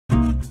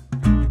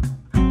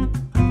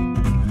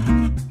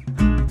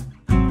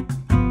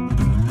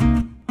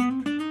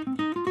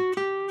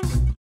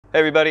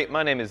everybody,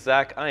 my name is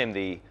Zach. I am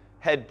the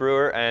head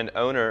brewer and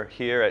owner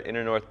here at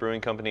Inner North Brewing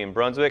Company in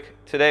Brunswick.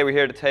 Today we're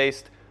here to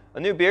taste a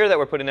new beer that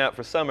we're putting out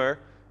for summer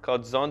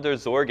called Zonder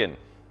Zorgen.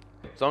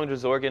 Zonder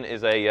Zorgen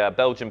is a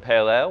Belgian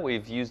Pale Ale.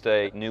 We've used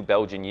a new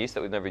Belgian yeast that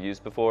we've never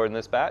used before in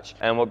this batch,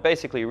 and we're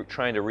basically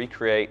trying to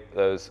recreate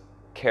those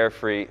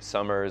carefree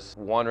summers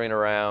wandering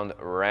around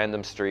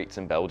random streets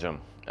in Belgium.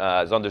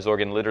 Zonder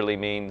Zorgen literally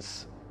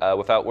means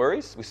without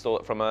worries. We stole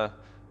it from a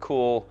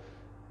cool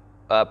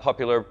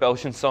popular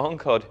Belgian song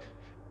called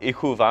Ik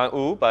hou van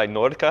u by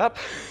Noordkaap.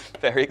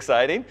 Very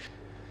exciting.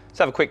 Let's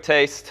have a quick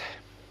taste.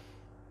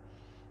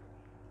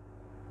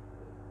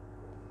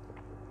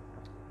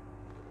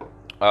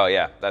 Oh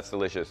yeah, that's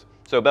delicious.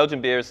 So Belgian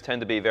beers tend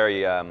to be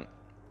very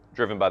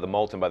driven by the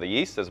malt and by the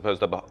yeast as opposed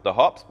to the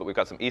hops, but we've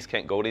got some East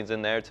Kent Goldings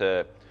in there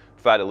to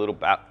provide a little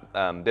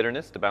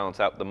bitterness to balance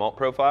out the malt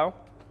profile.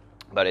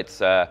 But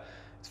it's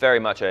very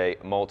much a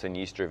malt and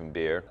yeast driven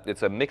beer.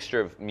 It's a mixture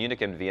of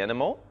Munich and Vienna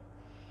malt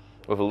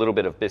with a little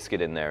bit of biscuit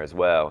in there as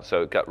well.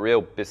 So it's got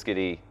real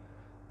biscuity,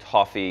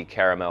 toffee,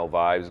 caramel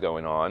vibes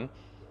going on.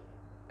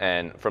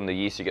 And from the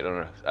yeast you get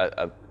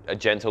a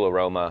gentle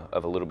aroma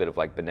of a little bit of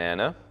like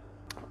banana.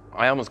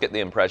 I almost get the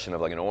impression of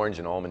like an orange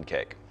and almond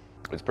cake.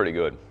 It's pretty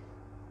good.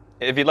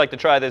 If you'd like to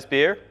try this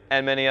beer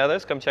and many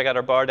others, come check out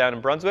our bar down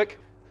in Brunswick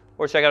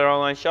or check out our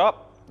online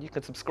shop. You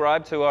can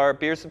subscribe to our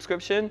beer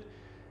subscription.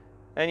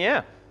 And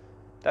yeah,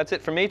 that's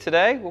it for me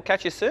today. We'll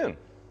catch you soon.